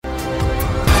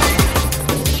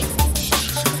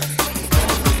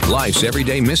life's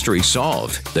everyday mysteries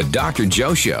solved. The Dr.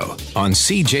 Joe Show on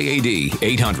CJAD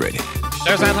 800.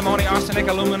 There's antimony, arsenic,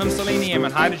 aluminum, selenium,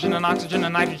 and hydrogen and oxygen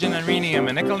and nitrogen and rhenium,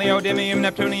 and nickel, neodymium,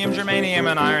 neptunium,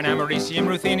 germanium, and iron, americium,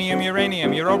 ruthenium,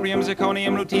 uranium, europium,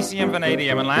 zirconium, lutetium,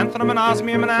 vanadium, and lanthanum, and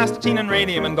osmium, and astatine, and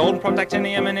radium, and gold,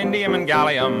 protactinium, and indium, and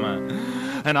gallium,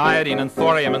 and iodine, and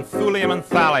thorium, and thulium, and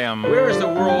thallium. Where is the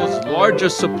world's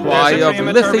largest supply of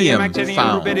lithium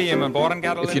found?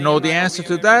 If you know the answer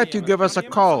to that, you give us a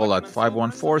call at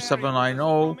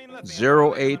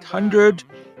 514-790-0800.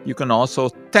 You can also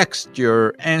text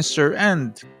your answer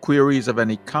and queries of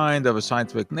any kind of a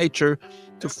scientific nature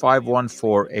to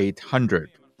 514-800.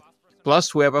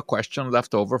 Plus, we have a question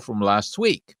left over from last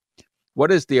week.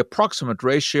 What is the approximate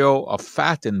ratio of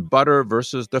fat in butter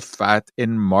versus the fat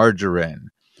in margarine?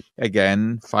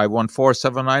 Again,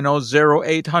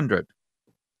 514-790-0800.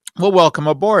 Well, welcome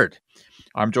aboard.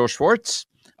 I'm Joe Schwartz.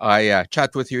 I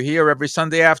chat with you here every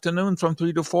Sunday afternoon from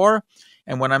 3 to 4.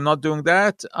 And when I'm not doing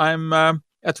that, I'm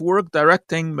at work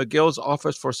directing McGill's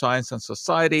Office for Science and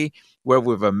Society, where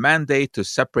we have a mandate to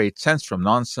separate sense from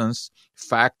nonsense,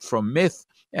 fact from myth.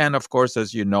 And of course,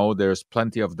 as you know, there's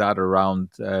plenty of that around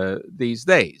these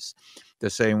days. The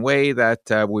same way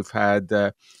that we've had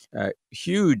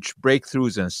huge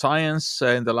breakthroughs in science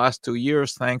in the last 2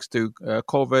 years, thanks to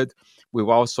COVID, we've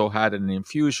also had an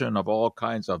infusion of all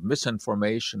kinds of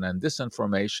misinformation and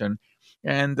disinformation.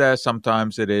 And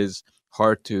sometimes it is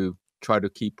hard to try to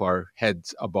keep our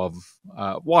heads above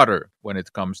water when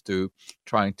it comes to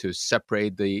trying to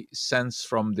separate the sense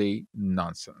from the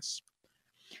nonsense.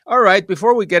 All right,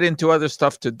 before we get into other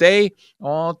stuff today,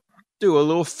 I'll do a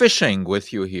little fishing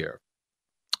with you here.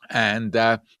 And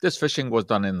this fishing was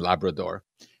done in Labrador.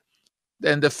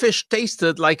 And the fish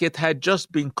tasted like it had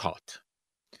just been caught.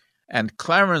 And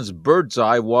Clarence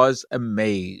Birdseye was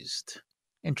amazed.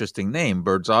 Interesting name,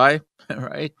 Birdseye,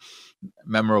 right?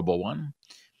 Memorable one.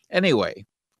 Anyway,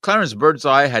 Clarence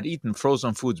Birdseye had eaten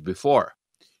frozen foods before,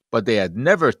 but they had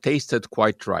never tasted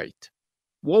quite right.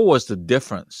 What was the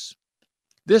difference?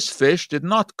 This fish did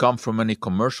not come from any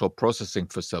commercial processing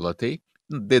facility,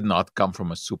 did not come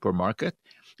from a supermarket.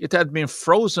 It had been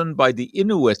frozen by the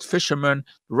Inuit fisherman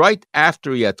right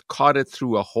after he had caught it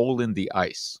through a hole in the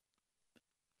ice.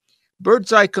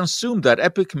 Birdseye consumed that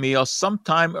epic meal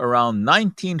sometime around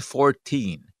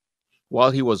 1914, while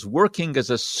he was working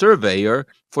as a surveyor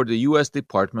for the U.S.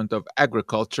 Department of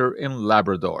Agriculture in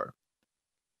Labrador.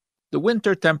 The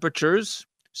winter temperatures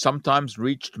sometimes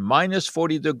reached minus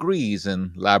 40 degrees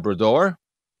in Labrador,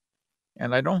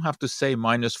 and I don't have to say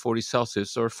minus 40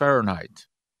 Celsius or Fahrenheit.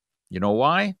 You know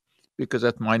why? Because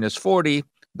at minus 40,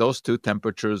 those two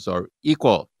temperatures are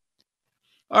equal.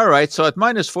 All right, so at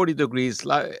minus 40 degrees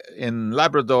in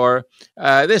Labrador,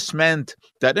 this meant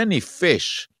that any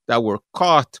fish that were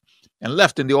caught and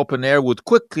left in the open air would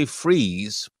quickly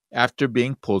freeze after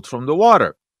being pulled from the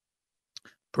water.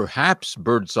 Perhaps,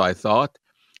 Birdseye thought,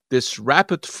 this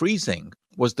rapid freezing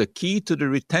was the key to the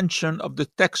retention of the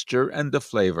texture and the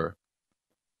flavor.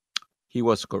 He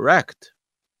was correct.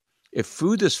 If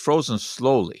food is frozen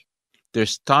slowly,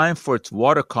 there's time for its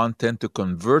water content to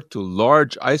convert to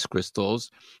large ice crystals,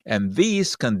 and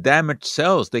these can damage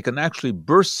cells. They can actually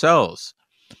burst cells,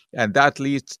 and that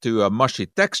leads to a mushy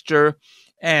texture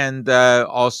and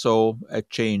also a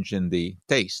change in the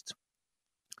taste.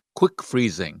 Quick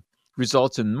freezing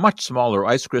results in much smaller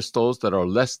ice crystals that are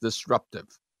less disruptive.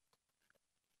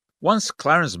 Once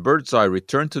Clarence Birdseye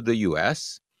returned to the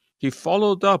U.S., he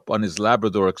followed up on his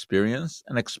Labrador experience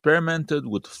and experimented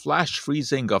with flash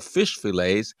freezing of fish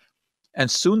fillets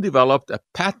and soon developed a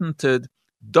patented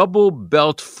double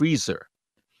belt freezer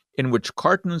in which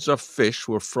cartons of fish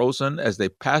were frozen as they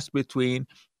passed between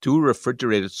two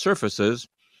refrigerated surfaces,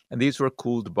 and these were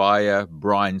cooled by a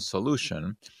brine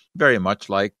solution, very much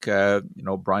like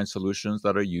brine solutions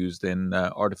that are used in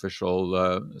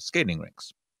artificial skating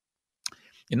rinks.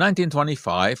 In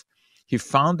 1925, he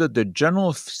founded the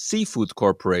General Seafood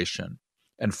Corporation,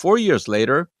 and 4 years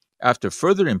later, after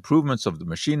further improvements of the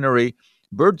machinery,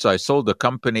 Birdseye sold the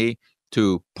company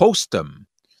to Postum,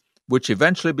 which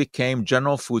eventually became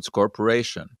General Foods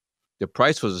Corporation. The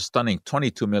price was a stunning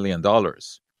 $22 million.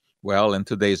 Well, in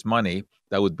today's money,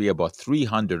 that would be about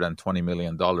 $320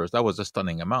 million. That was a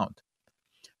stunning amount.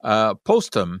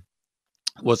 Postum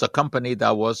was a company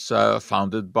that was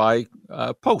founded by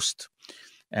Post.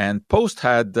 And Post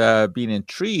had been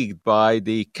intrigued by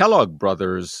the Kellogg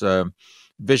brothers'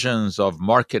 visions of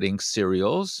marketing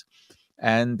cereals,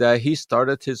 and he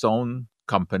started his own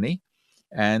company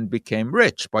and became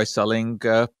rich by selling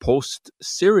Post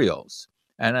cereals.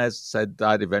 And as I said,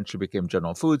 that eventually became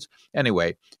General Foods.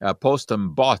 Anyway,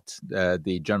 Postum bought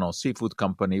the General Seafood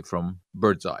Company from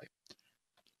Birdseye.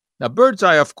 Now,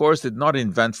 Birdseye, of course, did not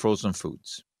invent frozen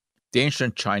foods. The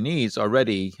ancient Chinese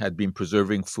already had been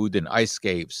preserving food in ice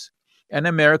caves, and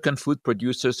American food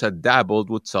producers had dabbled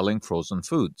with selling frozen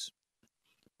foods.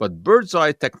 But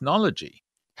Birdseye technology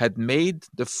had made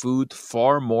the food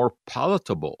far more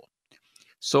palatable.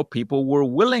 So people were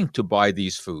willing to buy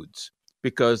these foods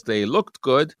because they looked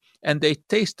good and they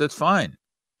tasted fine.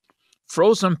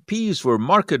 Frozen peas were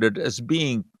marketed as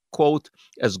being, quote,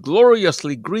 as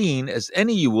gloriously green as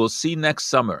any you will see next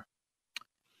summer.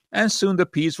 And soon the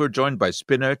peas were joined by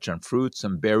spinach and fruits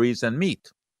and berries and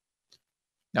meat.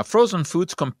 Now, frozen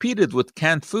foods competed with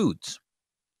canned foods.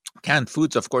 Canned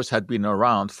foods, of course, had been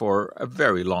around for a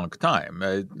very long time,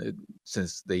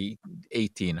 since the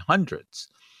 1800s.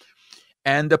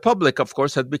 And the public, of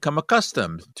course, had become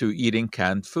accustomed to eating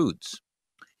canned foods.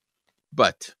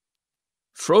 But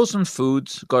frozen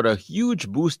foods got a huge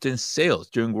boost in sales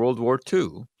during World War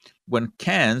II when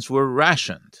cans were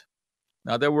rationed.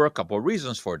 Now, there were a couple of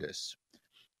reasons for this.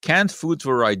 Canned foods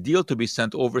were ideal to be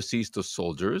sent overseas to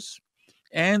soldiers.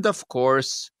 And, of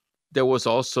course, there was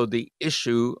also the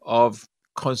issue of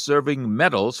conserving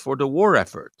metals for the war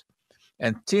effort.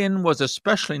 And tin was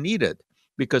especially needed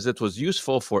because it was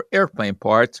useful for airplane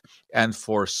parts and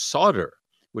for solder,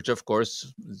 which, of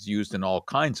course, is used in all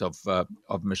kinds of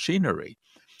machinery.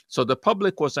 So the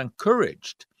public was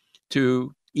encouraged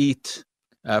to eat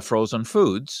frozen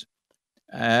foods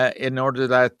in order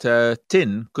that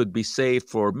tin could be saved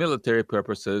for military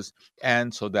purposes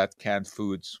and so that canned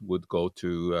foods would go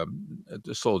to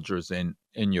the soldiers in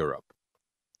Europe.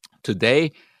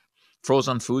 Today,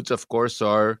 frozen foods, of course,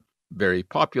 are very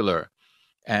popular,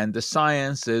 and the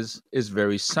science is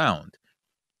very sound.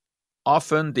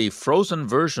 Often, the frozen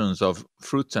versions of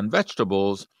fruits and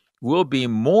vegetables will be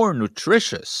more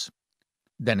nutritious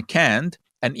than canned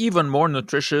and even more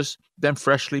nutritious than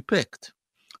freshly picked.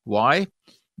 Why?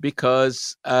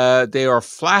 Because they are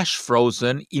flash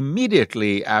frozen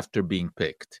immediately after being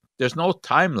picked. There's no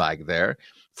time lag there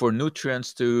for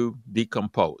nutrients to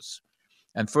decompose.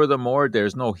 And furthermore,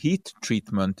 there's no heat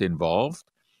treatment involved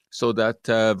so that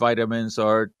vitamins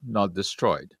are not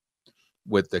destroyed.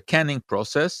 With the canning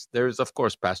process, there is, of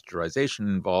course, pasteurization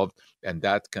involved, and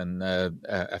that can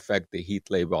affect the heat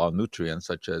labile nutrients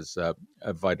such as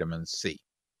vitamin C.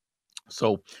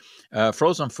 So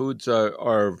frozen foods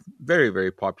are very,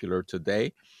 very popular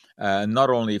today, not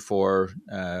only for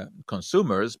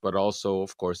consumers, but also,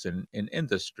 of course, in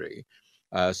industry.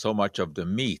 So much of the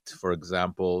meat, for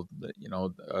example,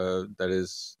 that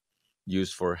is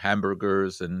used for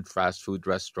hamburgers and fast food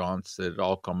restaurants, it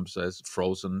all comes as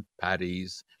frozen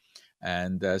patties.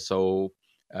 And so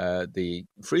the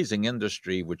freezing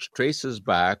industry, which traces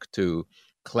back to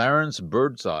Clarence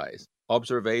Birdseye's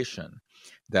observation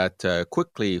that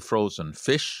quickly frozen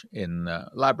fish in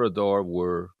Labrador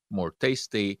were more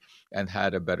tasty and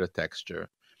had a better texture.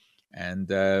 And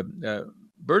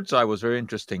Birdseye was a very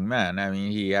interesting man. I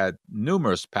mean, he had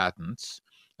numerous patents,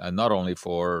 not only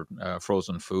for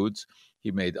frozen foods.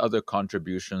 He made other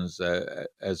contributions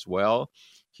as well.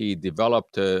 He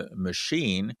developed a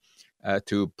machine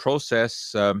to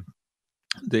process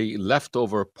the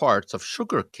leftover parts of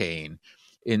sugarcane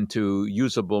into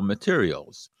usable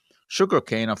materials.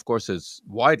 Sugarcane, of course, is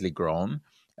widely grown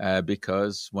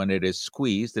because when it is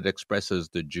squeezed, it expresses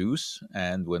the juice.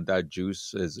 And when that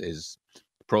juice is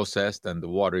processed and the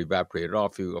water evaporated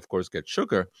off, you, of course, get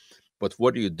sugar. But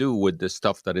what do you do with the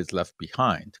stuff that is left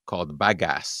behind, called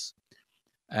bagasse?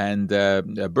 And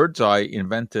Birdseye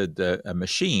invented a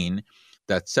machine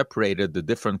that separated the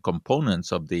different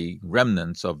components of the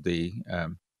remnants of the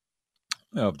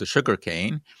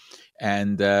sugarcane,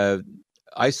 and the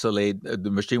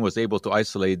machine was able to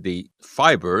isolate the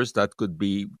fibers that could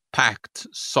be packed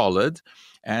solid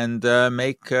and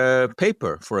make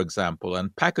paper, for example,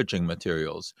 and packaging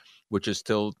materials, which is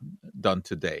still done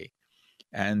today.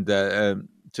 And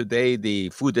today, the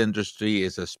food industry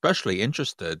is especially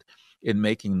interested in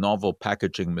making novel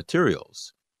packaging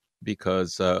materials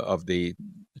because of the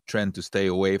trend to stay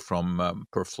away from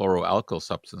perfluoroalkyl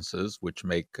substances, which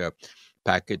make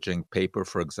packaging paper,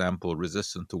 for example,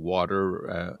 resistant to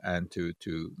water and to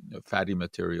fatty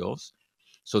materials.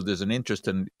 So there's an interest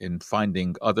in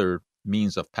finding other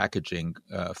means of packaging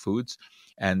foods.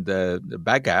 And the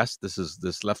bagasse,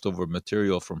 this leftover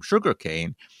material from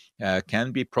sugarcane,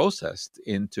 can be processed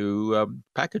into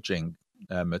packaging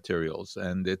materials.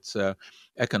 And it's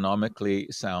economically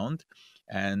sound,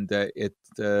 and it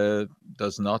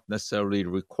does not necessarily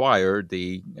require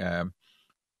the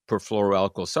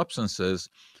perfluoroalkyl substances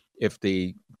if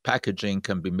the packaging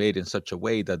can be made in such a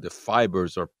way that the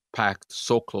fibers are packed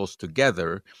so close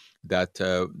together that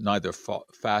neither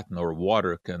fat nor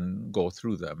water can go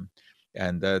through them.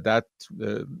 And that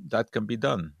can be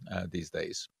done these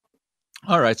days.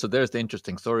 All right, so there's the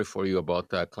interesting story for you about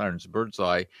Clarence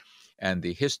Birdseye and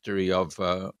the history of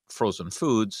frozen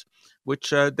foods,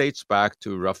 which dates back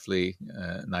to roughly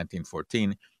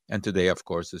 1914. And today, of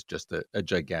course, is just a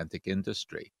gigantic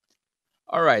industry.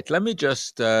 All right, let me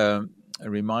just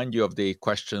remind you of the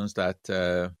questions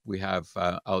that we have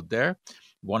out there.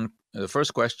 The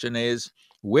first question is,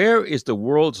 where is the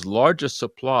world's largest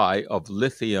supply of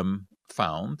lithium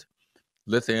found?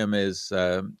 Lithium is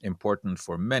important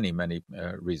for many, many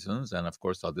reasons. And of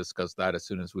course, I'll discuss that as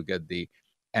soon as we get the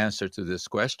answer to this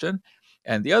question.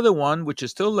 And the other one, which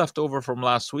is still left over from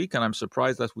last week, and I'm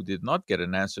surprised that we did not get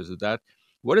an answer to that,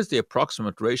 what is the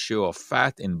approximate ratio of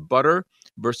fat in butter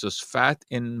versus fat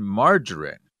in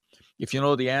margarine? If you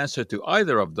know the answer to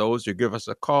either of those, you give us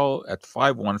a call at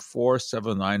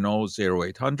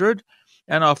 514-790-0800.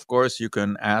 And of course, you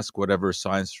can ask whatever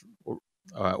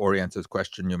science-oriented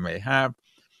question you may have.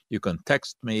 You can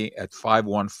text me at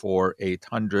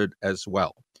 514-800 as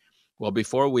well. Well,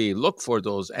 before we look for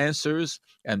those answers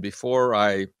and before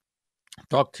I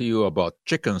talk to you about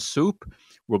chicken soup,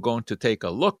 we're going to take a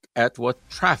look at what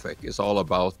traffic is all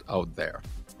about out there.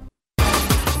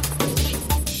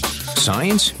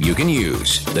 Science you can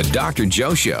use. The Dr.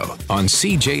 Joe Show on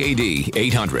CJAD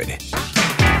 800.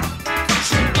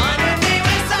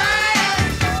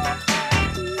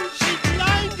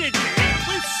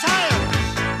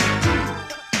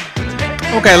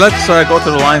 Okay, let's go to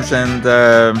the lines and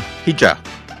Hija.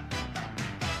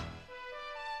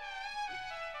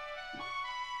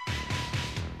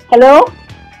 Hello?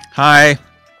 Hi.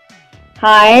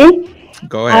 Hi.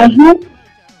 Go ahead.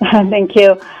 Thank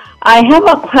you. I have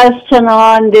a question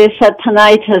on this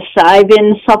tinnitus. I've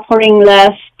been suffering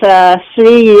last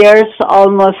 3 years,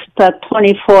 almost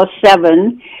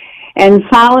 24/7, and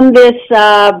found this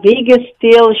Big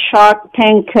Steel Shark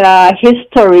Tank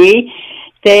history.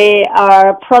 They are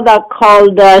a product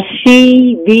called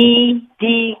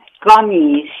CBD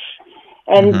gummies.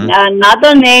 And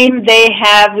another name they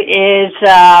have is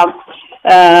the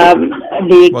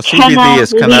CBD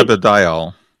is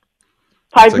cannabidiol.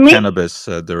 Pardon me? It's a cannabis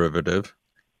derivative.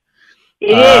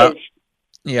 It is.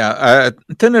 Yeah,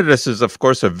 tinnitus is, of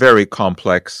course, a very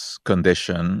complex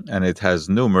condition, and it has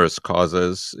numerous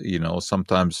causes,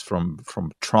 sometimes from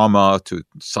trauma to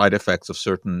side effects of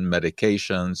certain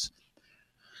medications.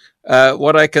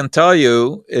 What I can tell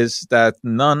you is that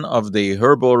none of the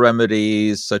herbal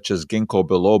remedies, such as ginkgo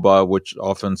biloba, which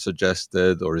often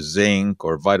suggested, or zinc,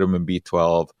 or vitamin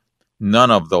B12,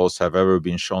 none of those have ever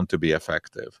been shown to be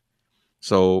effective.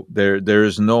 So there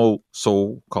is no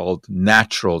so-called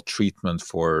natural treatment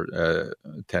for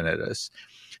tinnitus.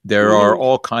 There are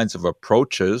all kinds of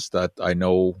approaches that I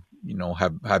know,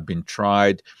 have been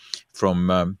tried,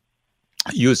 from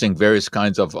using various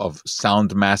kinds of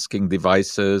sound masking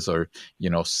devices or,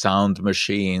 sound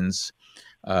machines,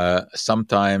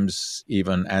 sometimes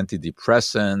even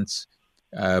antidepressants.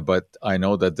 But I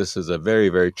know that this is a very,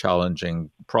 very challenging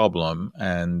problem,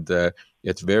 and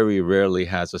it very rarely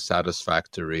has a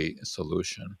satisfactory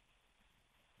solution.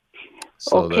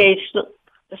 So if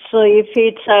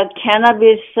it's a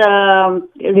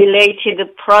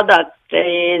cannabis-related product,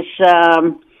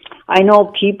 I know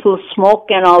people smoke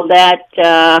and all that.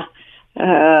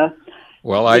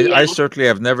 I certainly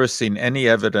have never seen any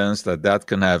evidence that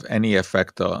can have any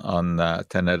effect on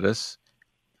tinnitus.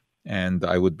 And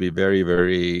I would be very,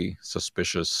 very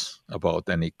suspicious about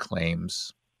any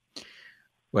claims.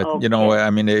 But,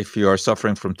 if you are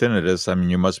suffering from tinnitus,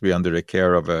 you must be under the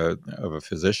care of a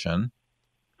physician.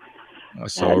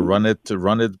 So run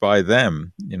it by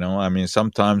them.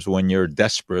 Sometimes when you're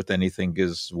desperate, anything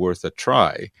is worth a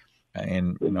try.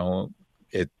 And,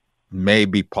 it may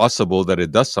be possible that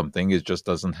it does something. It just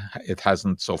it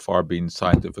hasn't so far been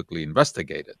scientifically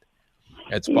investigated.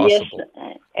 It's possible.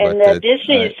 Yes. And this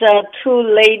is two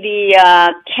lady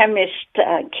chemists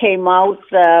came out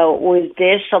with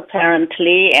this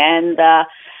apparently, and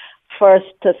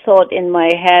first thought in my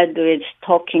head is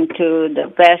talking to the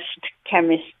best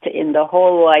chemist in the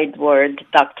whole wide world,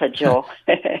 Dr. Joe.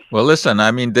 Well, listen,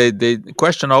 the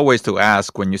question always to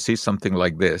ask when you see something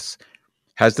like this,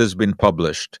 has this been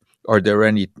published? Are there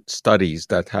any studies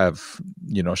that have,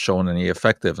 shown any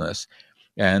effectiveness?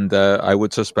 And I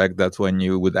would suspect that when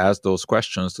you would ask those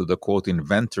questions to the quote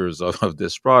inventors of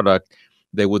this product,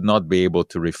 they would not be able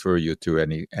to refer you to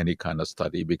any kind of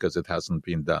study because it hasn't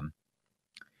been done.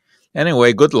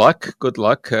 Anyway, good luck. Good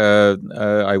luck.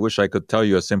 I wish I could tell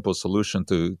you a simple solution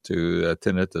to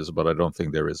tinnitus, but I don't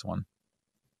think there is one.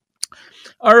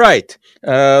 All right.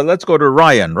 Let's go to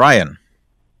Ryan. Ryan.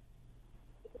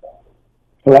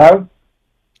 Hello?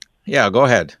 Yeah, go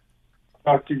ahead.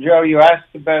 Dr. Joe, you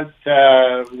asked about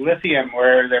lithium,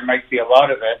 where there might be a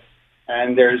lot of it,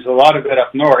 and there's a lot of it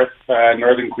up north,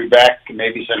 northern Quebec,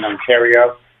 maybe some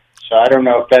Ontario. So I don't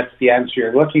know if that's the answer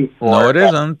you're looking for. No, it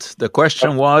isn't. The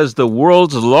question was the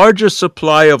world's largest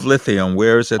supply of lithium.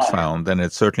 Where is it found? And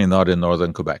it's certainly not in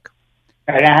northern Quebec.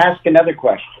 Can I ask another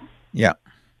question? Yeah.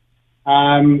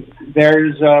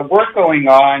 There's work going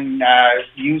on to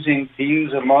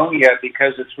use ammonia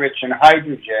because it's rich in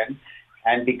hydrogen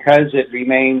and because it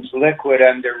remains liquid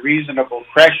under reasonable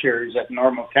pressures at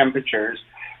normal temperatures,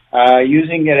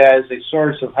 using it as a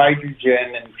source of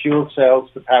hydrogen and fuel cells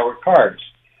to power cars.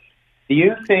 Do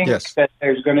you think that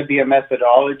there's going to be a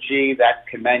methodology that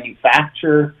can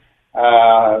manufacture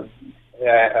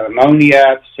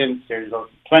ammonia, since there's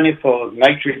plentiful of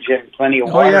nitrogen, plenty of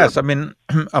water? Oh, yes. I mean,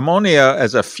 ammonia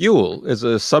as a fuel is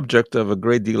a subject of a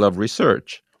great deal of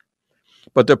research.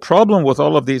 But the problem with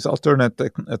all of these alternate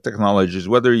technologies,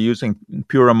 whether you're using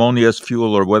pure ammonia as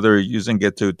fuel or whether you're using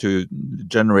it to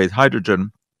generate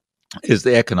hydrogen, is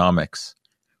the economics.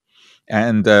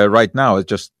 And right now, it's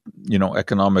just,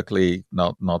 economically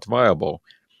not viable.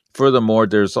 Furthermore,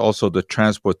 there's also the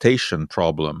transportation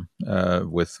problem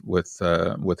with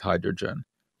hydrogen.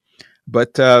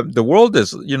 But the world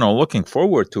is, looking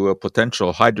forward to a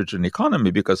potential hydrogen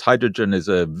economy because hydrogen is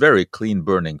a very clean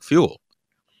burning fuel.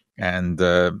 And,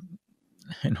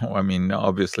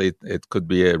 obviously it could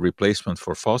be a replacement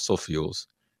for fossil fuels.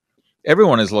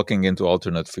 Everyone is looking into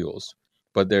alternate fuels,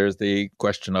 but there's the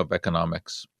question of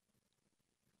economics.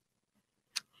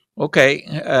 Okay,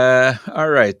 all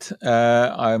right.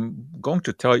 I'm going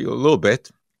to tell you a little bit,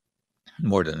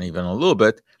 more than even a little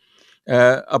bit,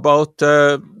 about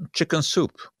chicken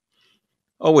soup.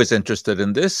 Always interested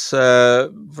in this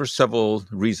for several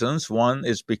reasons. One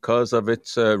is because of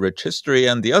its rich history,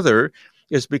 and the other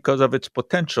is because of its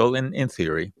potential in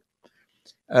theory.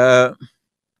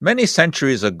 Many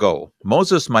centuries ago,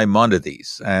 Moses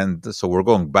Maimonides, and so we're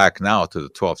going back now to the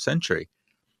 12th century,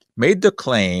 made the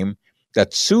claim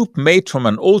that soup made from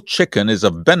an old chicken is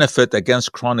of benefit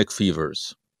against chronic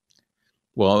fevers.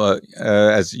 Well,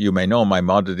 as you may know,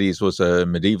 Maimonides was a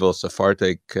medieval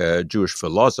Sephardic Jewish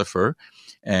philosopher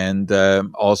and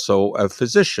also a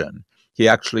physician. He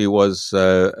actually was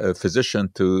a physician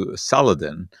to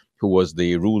Saladin, who was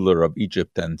the ruler of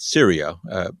Egypt and Syria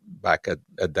back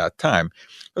at that time.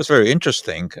 It was very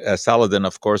interesting. Saladin,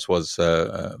 of course, was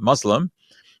Muslim,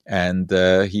 and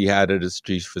he had as his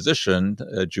chief physician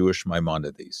Jewish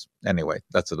Maimonides. Anyway,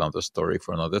 that's another story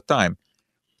for another time.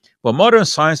 Well, modern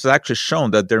science has actually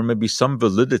shown that there may be some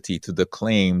validity to the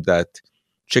claim that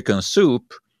chicken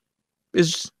soup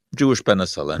is Jewish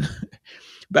penicillin.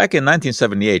 Back in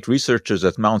 1978, researchers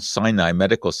at Mount Sinai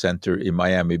Medical Center in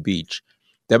Miami Beach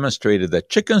demonstrated that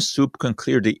chicken soup can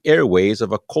clear the airways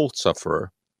of a cold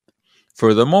sufferer.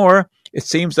 Furthermore, it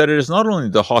seems that it is not only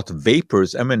the hot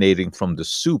vapors emanating from the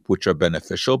soup which are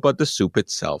beneficial, but the soup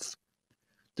itself.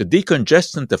 The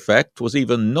decongestant effect was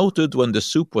even noted when the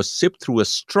soup was sipped through a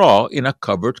straw in a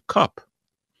covered cup.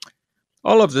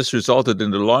 All of this resulted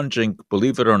in the launching,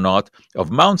 believe it or not, of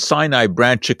Mount Sinai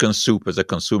brand chicken soup as a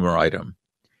consumer item.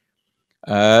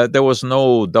 There was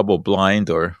no double-blind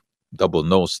or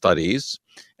double-nose studies,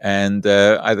 and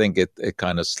I think it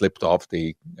kind of slipped off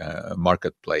the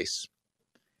marketplace.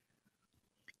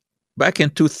 Back in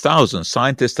 2000,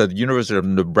 scientists at the University of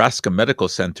Nebraska Medical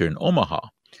Center in Omaha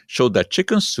showed that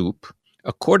chicken soup,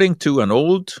 according to an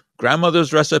old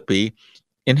grandmother's recipe,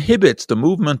 inhibits the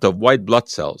movement of white blood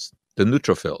cells, the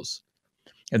neutrophils.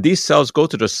 And these cells go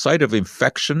to the site of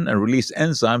infection and release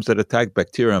enzymes that attack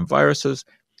bacteria and viruses,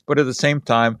 but at the same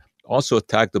time also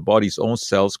attack the body's own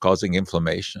cells, causing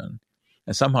inflammation.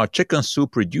 And somehow chicken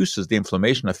soup reduces the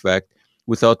inflammation effect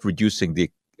without reducing the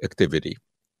activity.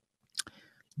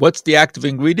 What's the active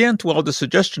ingredient? Well, the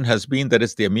suggestion has been that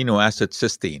it's the amino acid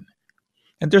cysteine.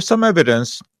 And there's some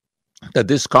evidence that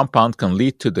this compound can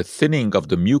lead to the thinning of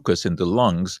the mucus in the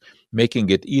lungs,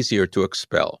 making it easier to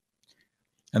expel.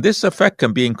 And this effect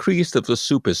can be increased if the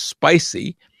soup is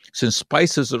spicy, since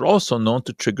spices are also known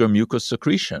to trigger mucus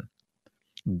secretion.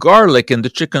 Garlic in the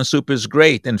chicken soup is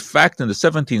great. In fact, in the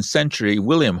 17th century,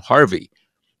 William Harvey,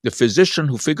 the physician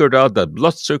who figured out that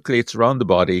blood circulates around the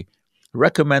body,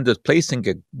 recommended placing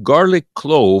a garlic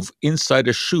clove inside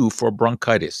a shoe for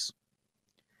bronchitis.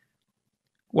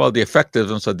 While the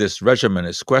effectiveness of this regimen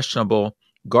is questionable,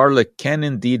 garlic can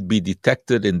indeed be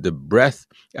detected in the breath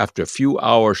after a few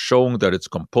hours, showing that its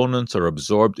components are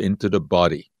absorbed into the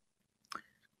body.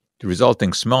 The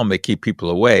resulting smell may keep people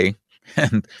away,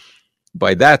 and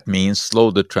by that means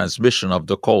slow the transmission of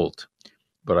the cold.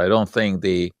 But I don't think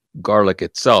the garlic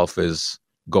itself is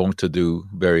going to do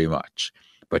very much.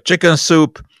 But chicken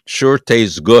soup sure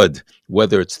tastes good.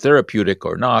 Whether it's therapeutic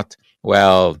or not,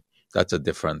 well, that's a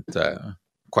different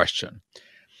question.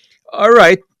 All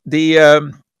right,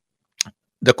 the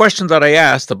question that I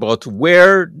asked about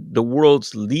where the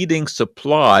world's leading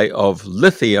supply of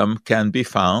lithium can be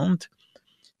found,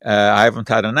 I haven't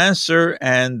had an answer,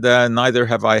 and neither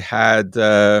have I had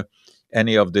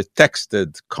any of the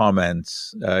texted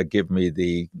comments give me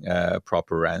the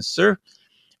proper answer.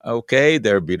 Okay,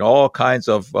 there have been all kinds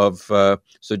of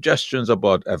suggestions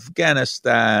about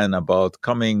Afghanistan, about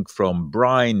coming from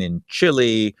brine in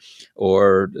Chile,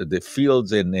 or the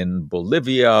fields in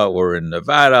Bolivia or in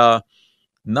Nevada.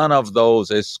 None of those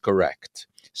is correct.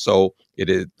 So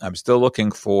I'm still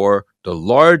looking for the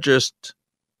largest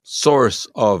source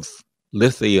of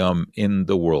lithium in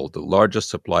the world, the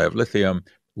largest supply of lithium.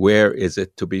 Where is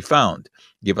it to be found?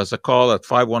 Give us a call at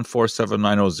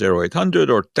 514-790-0800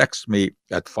 or text me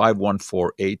at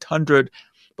 514-800.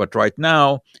 But right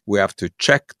now, we have to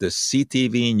check the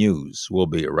CTV News. We'll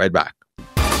be right back.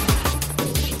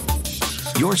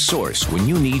 Your source when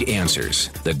you need answers.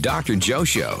 The Dr. Joe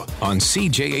Show on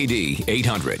CJAD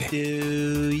 800.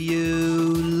 Do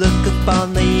you look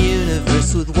upon the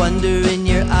universe with wonder in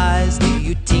your eyes? Do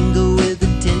you tingle with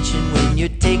attention when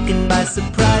you're taken by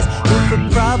surprise? If a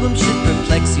problem should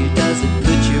perplex you, does it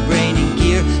put your brain in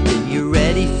gear? Then you're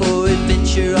ready for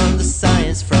adventure on the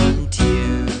science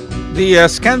frontier. The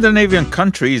Scandinavian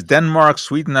countries, Denmark,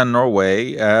 Sweden, and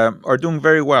Norway, are doing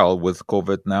very well with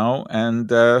COVID now,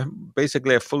 and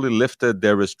basically have fully lifted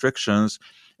their restrictions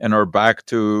and are back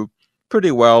to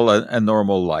pretty well a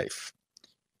normal life.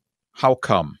 How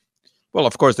come? Well,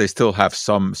 of course, they still have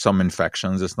some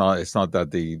infections. It's not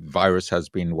that the virus has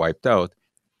been wiped out,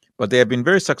 but they have been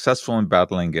very successful in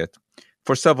battling it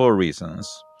for several reasons.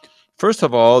 First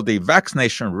of all, the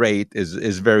vaccination rate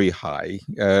is very high,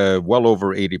 well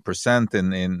over 80%,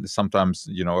 in sometimes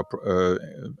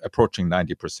approaching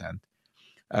 90%.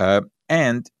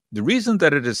 And the reason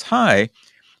that it is high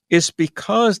is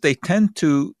because they tend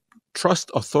to trust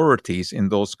authorities in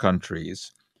those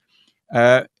countries.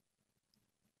 They're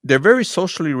very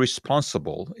socially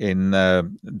responsible in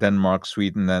Denmark,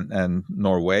 Sweden, and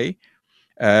Norway.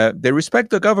 They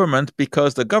respect the government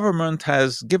because the government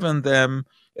has given them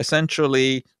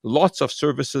essentially lots of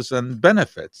services and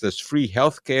benefits. There's free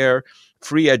healthcare,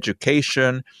 free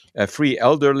education, free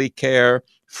elderly care,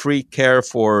 free care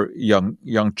for young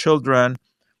children.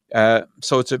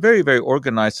 So it's a very, very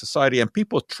organized society, and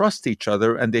people trust each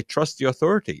other and they trust the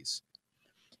authorities.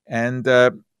 And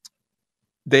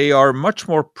they are much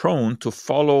more prone to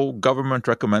follow government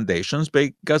recommendations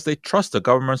because they trust the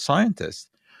government scientists.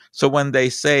 So when they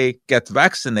say get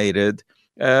vaccinated,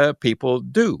 people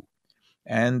do.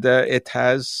 And it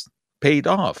has paid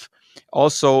off.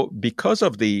 Also, because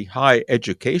of the high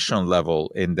education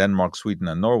level in Denmark, Sweden,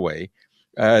 and Norway,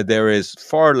 there is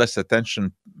far less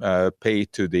attention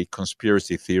paid to the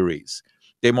conspiracy theories.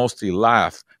 They mostly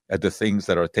laugh at the things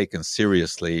that are taken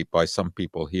seriously by some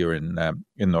people here in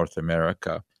North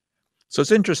America. So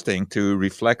it's interesting to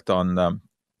reflect on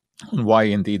why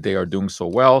indeed they are doing so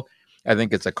well. I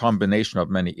think it's a combination of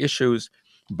many issues,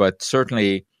 but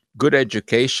certainly good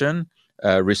education,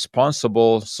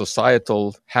 responsible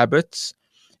societal habits,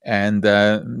 and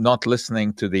not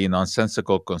listening to the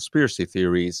nonsensical conspiracy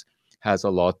theories has a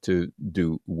lot to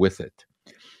do with it.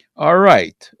 All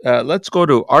right, let's go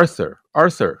to Arthur.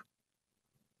 Arthur.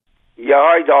 Yeah,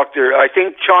 hi, Doctor. I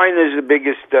think China is the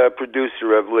biggest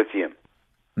producer of lithium.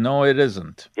 No, it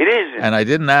isn't. It isn't. And I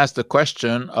didn't ask the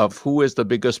question of who is the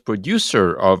biggest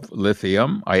producer of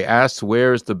lithium. I asked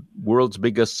where is the world's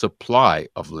biggest supply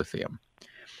of lithium.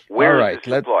 Where All right, is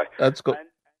the supply? Let's go.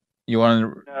 You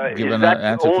want to give an answer to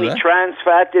that? Is that only trans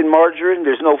fat in margarine?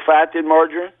 There's no fat in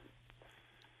margarine?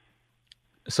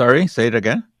 Sorry, say it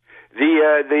again.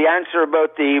 The answer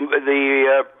about the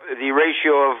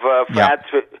ratio of fat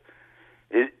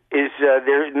is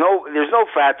there's no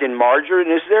fat in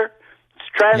margarine, is there? It's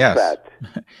trans fat.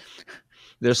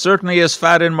 There certainly is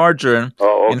fat in margarine.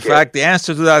 Oh, okay. In fact, the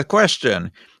answer to that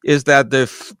question is that the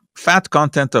fat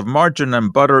content of margarine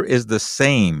and butter is the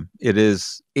same. It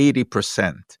is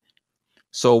 80%.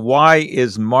 So why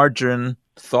is margarine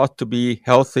thought to be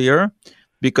healthier?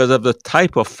 Because of the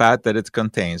type of fat that it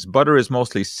contains. Butter is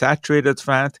mostly saturated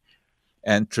fat,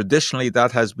 and traditionally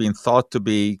that has been thought to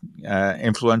be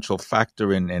influential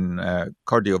factor in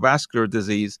cardiovascular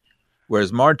disease,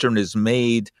 whereas margarine is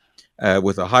made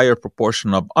with a higher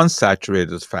proportion of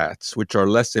unsaturated fats, which are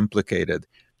less implicated.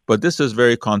 But this is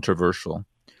very controversial.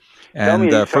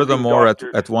 And furthermore,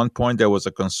 at one point, there was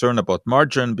a concern about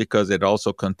margarine because it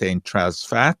also contained trans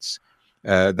fats.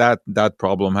 That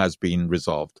problem has been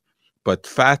resolved. But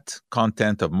fat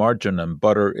content of margarine and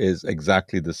butter is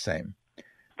exactly the same.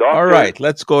 Doctor. All right,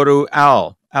 let's go to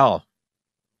Al. Al.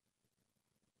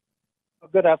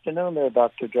 Good afternoon there,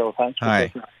 Dr. Joe. Thanks for Hi.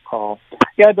 taking the call.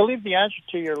 Yeah, I believe the answer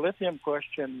to your lithium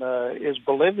question is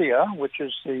Bolivia, which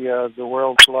is the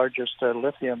world's largest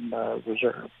lithium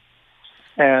reserve.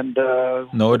 And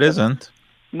no, it isn't.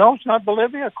 No, it's not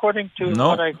Bolivia, according to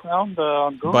what I found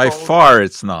on Google. By far,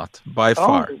 it's not. By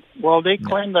far. Well, they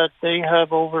claim that they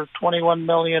have over 21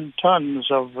 million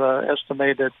tons of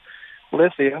estimated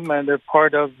lithium, and they're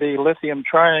part of the lithium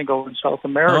triangle in South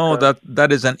America. No,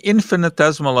 that is an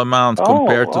infinitesimal amount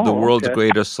compared to the world's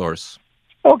greatest source.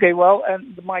 Okay, well,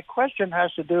 and my question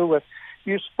has to do with,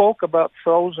 you spoke about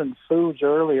frozen foods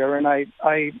earlier, and I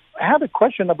had a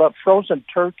question about frozen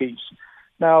turkeys.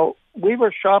 Now, we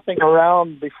were shopping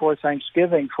around before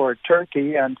Thanksgiving for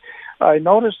turkey, and I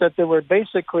noticed that there were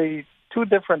basically two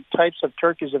different types of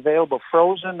turkeys available,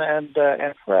 frozen and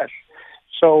fresh.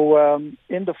 So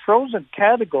in the frozen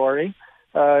category,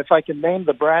 if I can name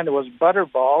the brand, it was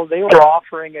Butterball. They were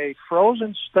offering a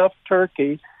frozen stuffed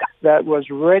turkey that was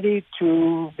ready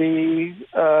to be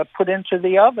put into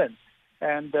the oven,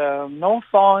 and no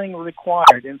thawing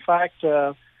required. In fact,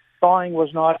 thawing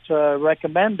was not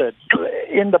recommended.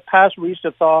 In the past, we used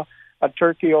to thaw a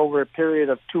turkey over a period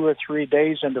of 2 or 3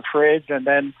 days in the fridge and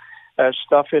then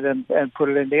stuff it and put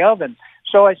it in the oven.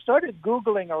 So I started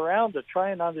Googling around to try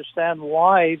and understand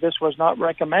why this was not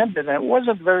recommended, and it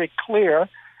wasn't very clear,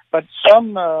 but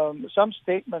some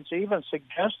statements even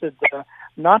suggested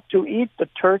not to eat the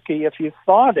turkey if you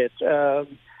thawed it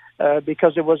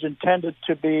because it was intended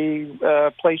to be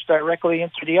placed directly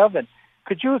into the oven.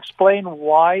 Could you explain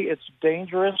why it's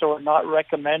dangerous or not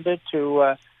recommended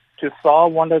to thaw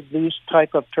one of these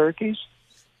type of turkeys?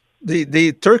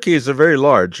 The turkeys are very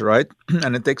large, right?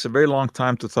 And it takes a very long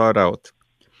time to thaw it out.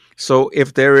 So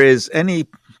if there is any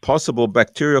possible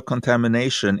bacterial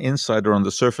contamination inside or on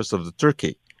the surface of the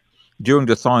turkey, during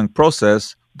the thawing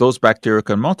process, those bacteria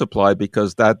can multiply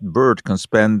because that bird can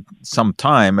spend some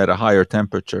time at a higher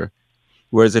temperature.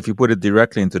 Whereas if you put it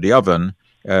directly into the oven,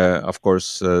 of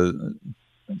course,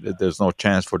 there's no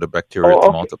chance for the bacteria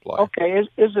to multiply. Okay,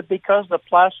 is it because the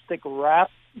plastic wrap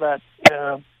that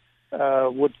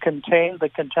would contain the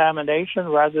contamination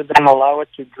rather than allow it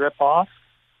to drip off?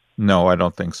 No, I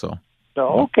don't think so. No.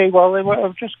 Okay, well,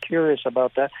 I'm just curious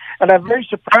about that. And I'm very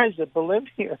surprised that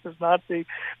Bolivia is not the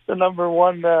number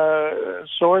one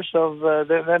source of,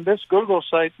 then this Google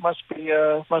site must be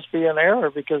an error,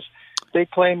 because they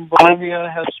claim Bolivia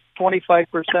has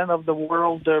 25% of the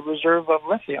world reserve of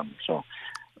lithium. So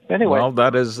anyway. Well,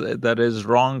 that is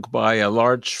wrong by a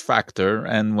large factor,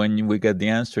 and when we get the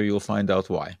answer, you'll find out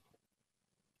why.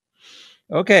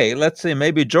 Okay, let's see.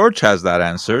 Maybe George has that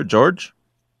answer. George?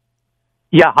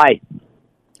 Yeah, hi.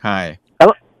 Hi.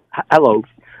 Hello.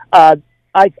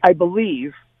 I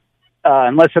believe,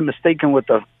 unless I'm mistaken with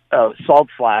the salt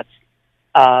flats,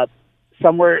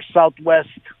 somewhere southwest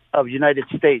of United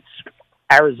States,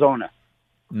 Arizona.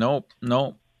 No.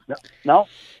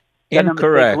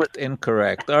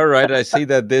 Incorrect. All right, I see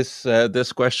that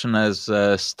this question has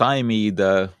stymied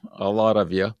a lot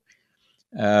of you.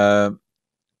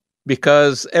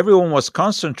 Because everyone was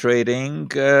concentrating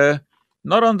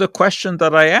not on the question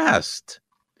that I asked.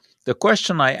 The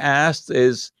question I asked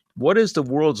is, what is the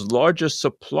world's largest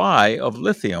supply of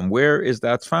lithium? Where is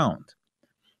that found?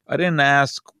 I didn't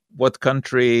ask what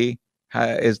country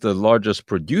is the largest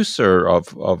producer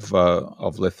of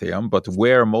lithium, but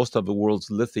where most of the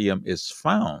world's lithium is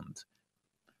found.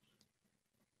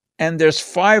 And there's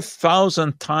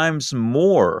 5,000 times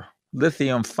more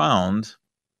lithium found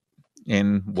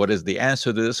in what is the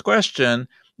answer to this question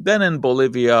than in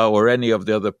Bolivia or any of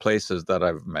the other places that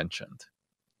I've mentioned.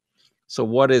 So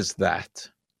what is that?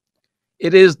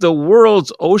 It is the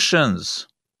world's oceans.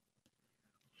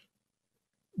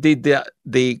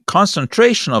 The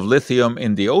concentration of lithium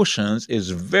in the oceans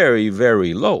is very,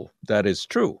 very low. That is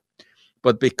true.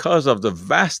 But because of the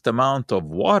vast amount of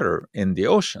water in the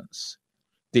oceans,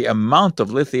 the amount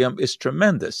of lithium is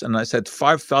tremendous. And I said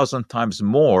 5,000 times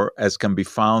more as can be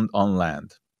found on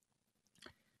land.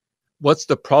 What's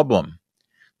the problem?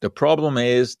 The problem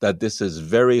is that this is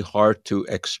very hard to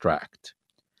extract.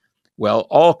 Well,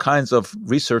 all kinds of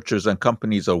researchers and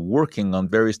companies are working on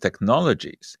various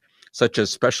technologies such as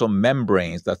special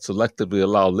membranes that selectively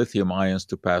allow lithium ions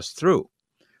to pass through.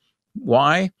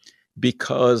 Why?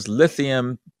 Because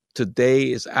lithium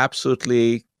today is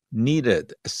absolutely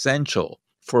needed, essential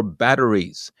for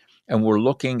batteries. And we're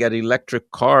looking at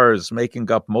electric cars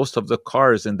making up most of the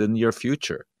cars in the near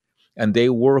future. And they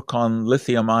work on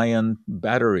lithium-ion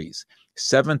batteries.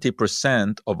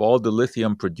 70% of all the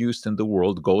lithium produced in the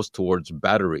world goes towards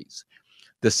batteries.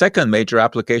 The second major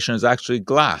application is actually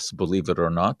glass, believe it or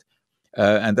not,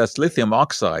 and that's lithium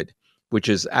oxide, which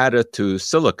is added to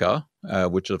silica,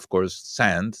 which is, of course,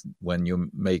 sand when you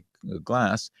make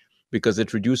glass, because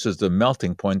it reduces the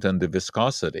melting point and the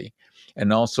viscosity,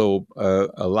 and also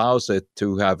allows it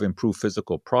to have improved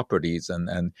physical properties,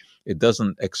 and it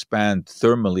doesn't expand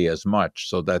thermally as much,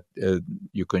 so that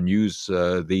you can use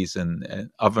these in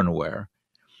ovenware.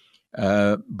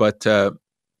 But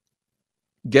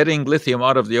getting lithium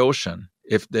out of the ocean,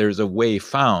 if there's a way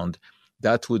found,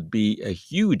 that would be a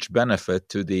huge benefit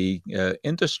to the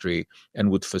industry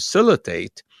and would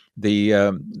facilitate the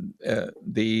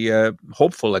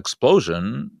hopeful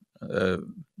explosion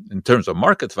in terms of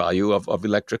market value of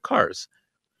electric cars,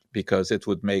 because it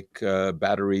would make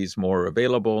batteries more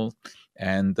available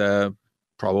and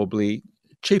probably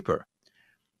cheaper.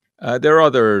 There are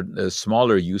other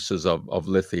smaller uses of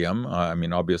lithium. I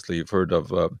mean, obviously, you've heard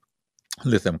of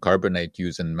lithium carbonate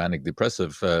used in manic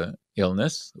depressive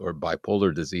illness, or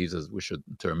bipolar disease, as we should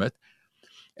term it.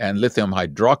 And lithium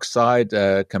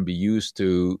hydroxide can be used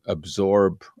to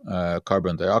absorb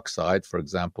carbon dioxide, for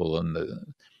example,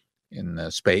 in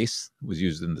space. It was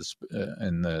used in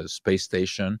the space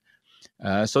station.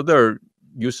 So there are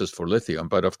uses for lithium,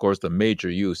 but of course the major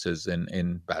use is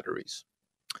in batteries.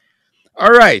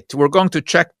 All right, we're going to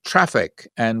check traffic,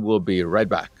 and we'll be right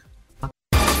back.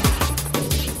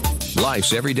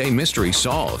 Life's everyday mystery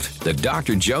solved. The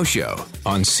Dr. Joe Show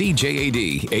on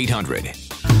CJAD 800.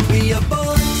 We are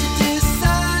born to do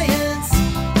science.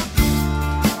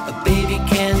 A baby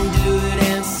can do it,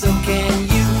 and so can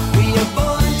you. We are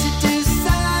born to do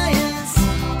science.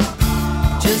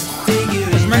 Just figure it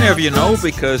out. As many of you know,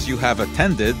 because you have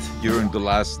attended during the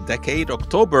last decade,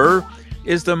 October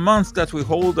is the month that we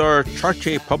hold our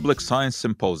Chartier Public Science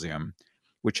Symposium,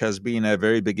 which has been a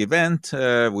very big event.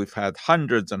 We've had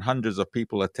hundreds and hundreds of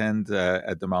people attend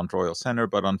at the Mount Royal Center,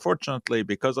 but unfortunately,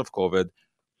 because of COVID,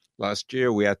 last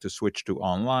year we had to switch to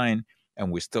online,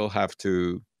 and we still have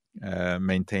to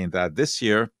maintain that this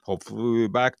year. Hopefully we'll be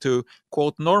back to,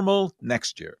 quote, normal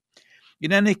next year.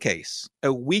 In any case,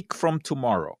 a week from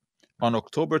tomorrow, on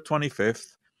October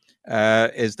 25th,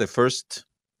 is the first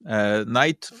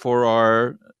night for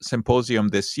our symposium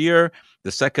this year.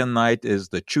 The second night is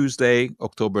the Tuesday,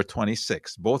 October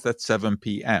 26th, both at 7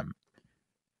 p.m.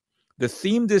 The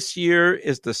theme this year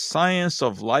is the science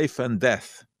of life and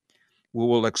death. We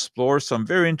will explore some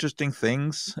very interesting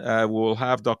things. We will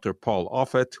have Dr. Paul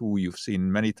Offit, who you've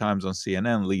seen many times on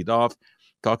CNN, lead off,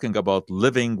 talking about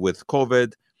living with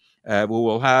COVID. We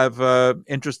will have,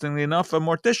 interestingly enough, a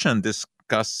mortician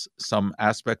discuss some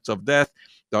aspects of death.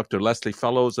 Dr. Leslie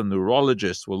Fellows, a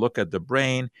neurologist, will look at the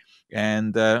brain,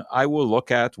 and I will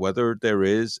look at whether there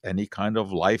is any kind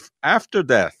of life after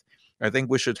death. I think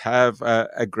we should have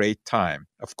a great time.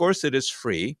 Of course, it is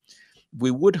free.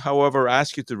 We would, however,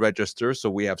 ask you to register so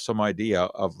we have some idea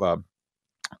of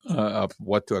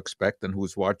what to expect and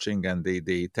who's watching and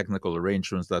the technical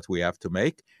arrangements that we have to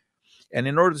make. And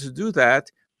in order to do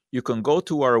that, you can go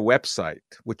to our website,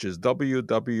 which is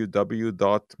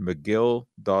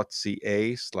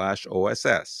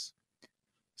www.mcgill.ca/OSS.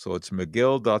 So it's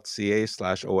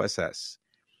mcgill.ca/OSS.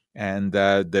 And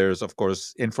there's, of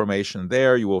course, information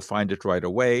there. You will find it right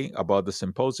away about the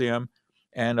symposium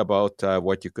and about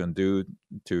what you can do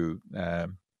to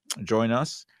join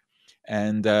us.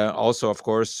 And also, of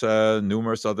course,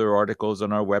 numerous other articles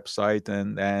on our website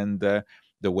and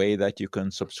the way that you can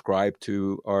subscribe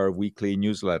to our weekly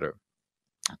newsletter.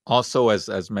 Also,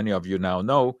 as many of you now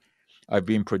know, I've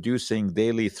been producing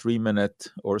daily 3-minute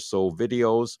or so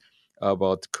videos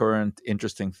about current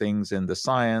interesting things in the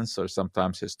science, or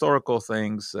sometimes historical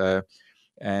things,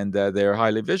 and they're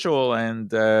highly visual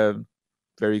and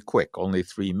very quick, only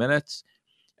 3 minutes.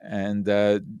 And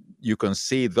you can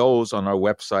see those on our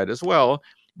website as well.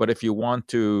 But if you want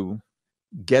to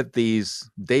get these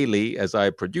daily as I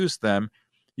produce them,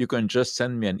 you can just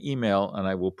send me an email and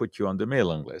I will put you on the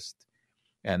mailing list.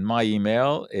 And my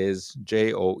email is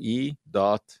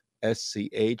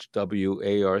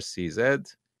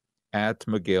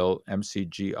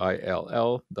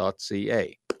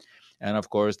joe.scharcz@mcgill.ca. And of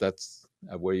course, that's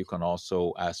where you can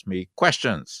also ask me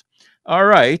questions. All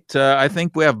right. I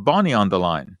think we have Bonnie on the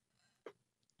line.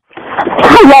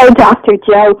 Hello, Dr.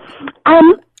 Joe.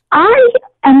 I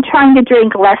am trying to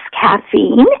drink less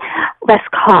caffeine, less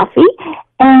coffee,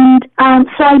 and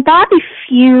so I bought a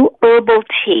few herbal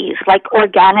teas like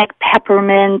organic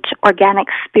peppermint, organic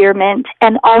spearmint,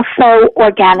 and also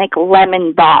organic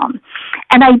lemon balm.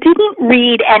 And I didn't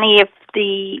read any of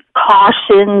the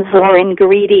cautions or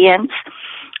ingredients.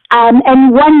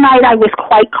 And one night I was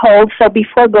quite cold, so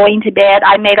before going to bed,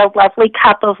 I made a lovely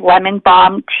cup of lemon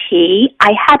balm tea.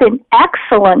 I had an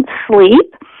excellent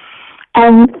sleep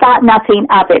and thought nothing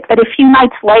of it. But a few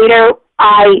nights later,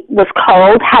 I was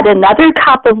cold, had another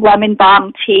cup of lemon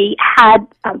balm tea, had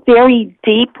a very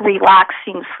deep,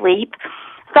 relaxing sleep,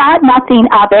 thought nothing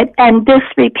of it, and this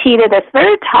repeated a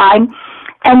third time.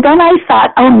 And then I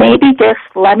thought, oh, maybe this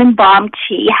lemon balm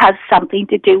tea has something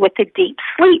to do with the deep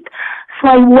sleep. So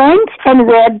I went and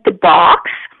read the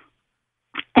box,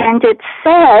 and it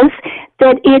says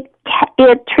that it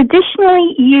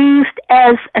traditionally used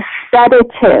as a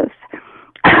sedative.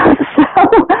 So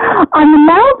on the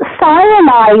Mount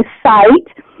Sinai site,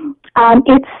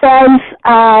 it says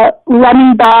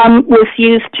lemon balm was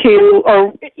used to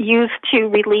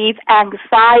relieve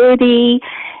anxiety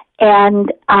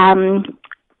and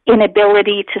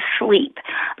inability to sleep.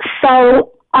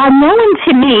 So unknown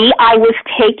to me, I was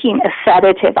taking a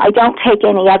sedative. I don't take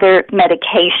any other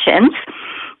medications.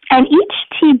 And each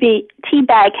tea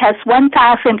bag has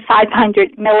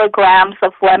 1,500 milligrams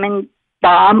of lemon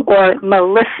balm or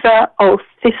Melissa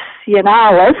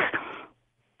officinalis.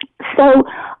 So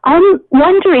I'm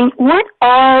wondering, what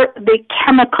are the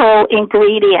chemical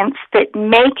ingredients that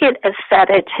make it a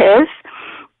sedative?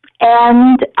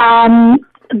 And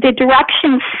the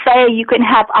directions say you can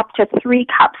have up to 3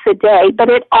 cups a day, but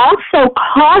it also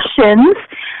cautions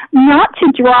not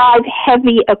to drive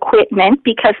heavy equipment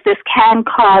because this can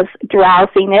cause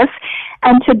drowsiness,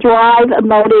 and to drive a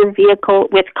motor vehicle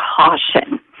with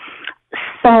caution.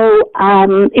 So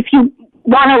if you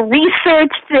want to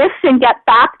research this and get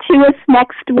back to us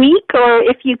next week, or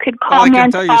if you could comment I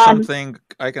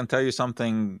can tell you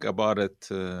something about it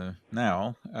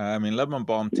now. I mean, lemon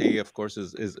balm tea, of course,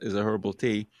 is a herbal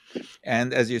tea.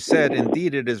 And as you said,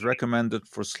 indeed, it is recommended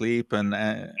for sleep and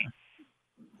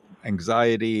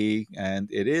anxiety, and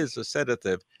it is a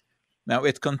sedative. Now,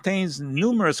 it contains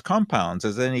numerous compounds,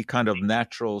 as any kind of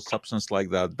natural substance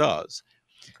like that does.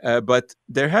 But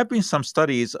there have been some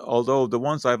studies, although the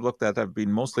ones I've looked at have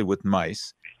been mostly with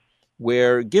mice,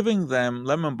 where giving them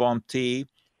lemon balm tea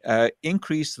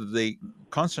increased the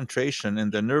concentration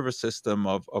in the nervous system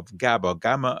of GABA,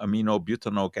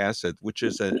 gamma-aminobutanoic acid, which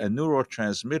is a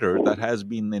neurotransmitter that has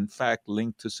been, in fact,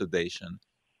 linked to sedation.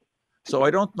 So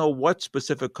I don't know what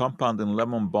specific compound in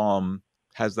lemon balm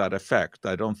has that effect.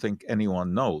 I don't think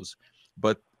anyone knows.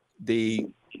 But the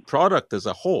product as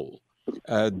a whole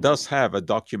does have a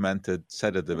documented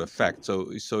sedative effect.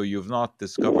 So you've not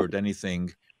discovered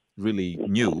anything really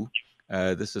new.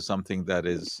 This is something that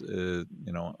is,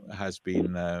 has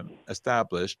been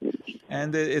established,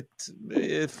 and it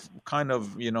kind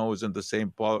of, is in the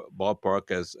same ballpark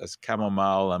as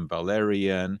chamomile and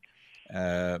valerian,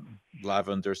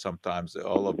 lavender. Sometimes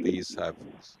all of these have,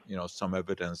 some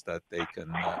evidence that they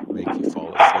can make you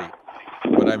fall asleep.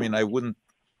 But I mean, I wouldn't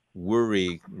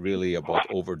worry really about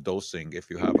overdosing if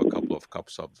you have a couple of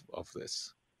cups of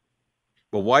this.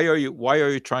 But why are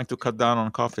you trying to cut down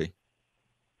on coffee?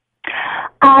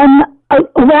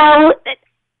 Well,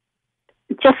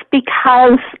 just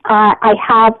because I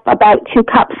have about 2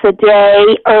 cups a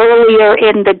day earlier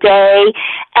in the day,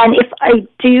 and if I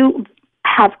do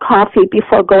have coffee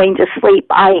before going to sleep,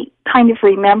 I kind of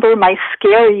remember my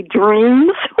scary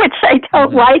dreams, which I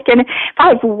don't like, and if I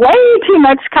have way too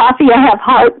much coffee, I have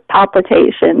heart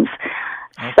palpitations.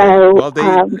 Okay. So, well,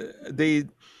 the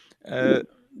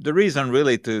reason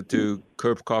really to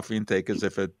curb coffee intake is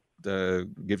if it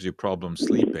gives you problems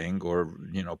sleeping or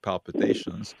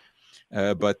palpitations,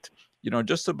 but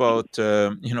just about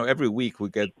every week we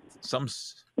get some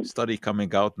study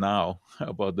coming out now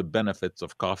about the benefits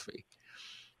of coffee.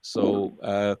 So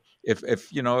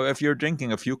if you're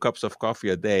drinking a few cups of coffee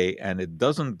a day and it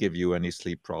doesn't give you any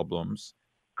sleep problems,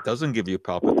 doesn't give you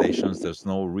palpitations, there's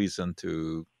no reason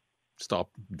to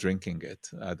stop drinking it.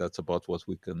 That's about what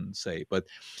we can say. But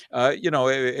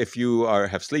if you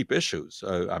have sleep issues,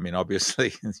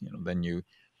 obviously, then you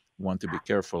want to be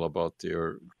careful about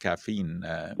your caffeine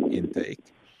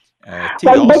intake. But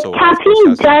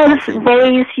caffeine does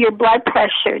raise your blood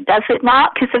pressure, does it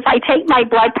not? Because if I take my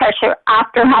blood pressure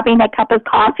after having a cup of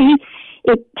coffee,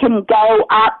 it can go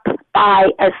up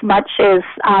by as much as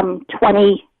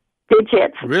 20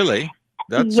 digits. Really?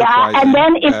 That's surprising. And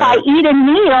then if I eat a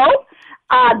meal,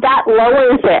 that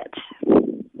lowers it.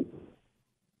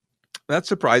 That's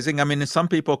surprising. I mean, in some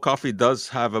people, coffee does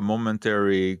have a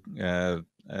momentary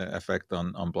effect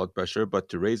on blood pressure, but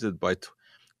to raise it by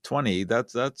 20,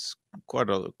 that's quite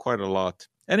a lot.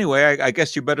 Anyway, I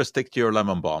guess you better stick to your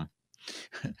lemon balm.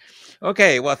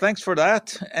 Okay, well, thanks for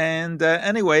that. And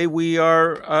anyway, we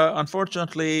are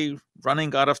unfortunately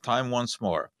running out of time once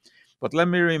more. But let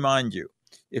me remind you,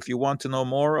 if you want to know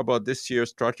more about this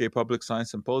year's Strachey Public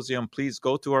Science Symposium, please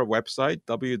go to our website,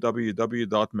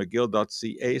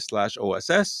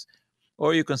 www.mcgill.ca/OSS,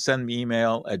 or you can send me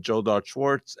email at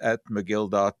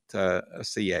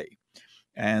joe.schwartz@mcgill.ca.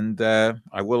 And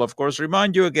I will, of course,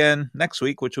 remind you again next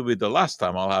week, which will be the last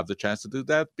time I'll have the chance to do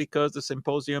that, because the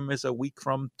symposium is a week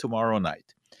from tomorrow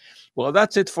night. Well,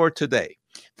 that's it for today.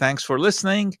 Thanks for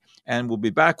listening, and we'll be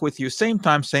back with you same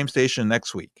time, same station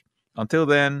next week. Until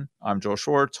then, I'm Joe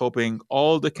Schwartz, hoping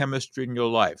all the chemistry in your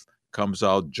life comes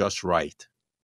out just right.